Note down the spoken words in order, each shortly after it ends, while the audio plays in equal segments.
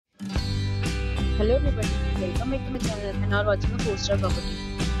Hello everybody, welcome back to my channel and are watching a 4-star property.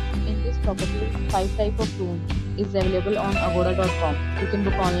 In this property, 5 type of room is available on agoda.com. You can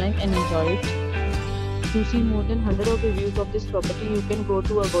book online and enjoy it. To see more than 100 of reviews of this property, you can go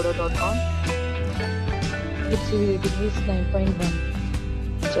to agoda.com. Its review rating is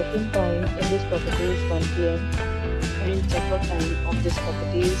 9.1. Check-in time in this property is 1 p.m. and check-out time of this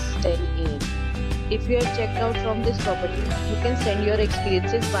property is 10 a.m. If you have checked out from this property, you can send your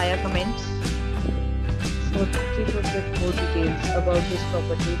experiences via comments. For get more details about this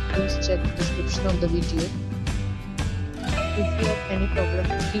property, please check the description of the video. If you have any problem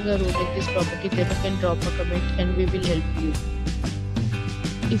booking a room in this property, then you can drop a comment and we will help you.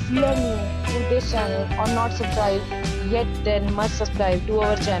 If you are new to this channel or not subscribed yet, then must subscribe to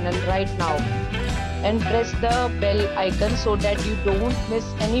our channel right now and press the bell icon so that you don't miss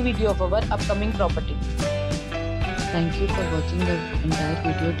any video of our upcoming property. Thank you for watching the entire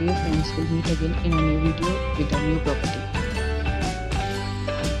video. Dear friends, we'll meet again in a new video with a new property.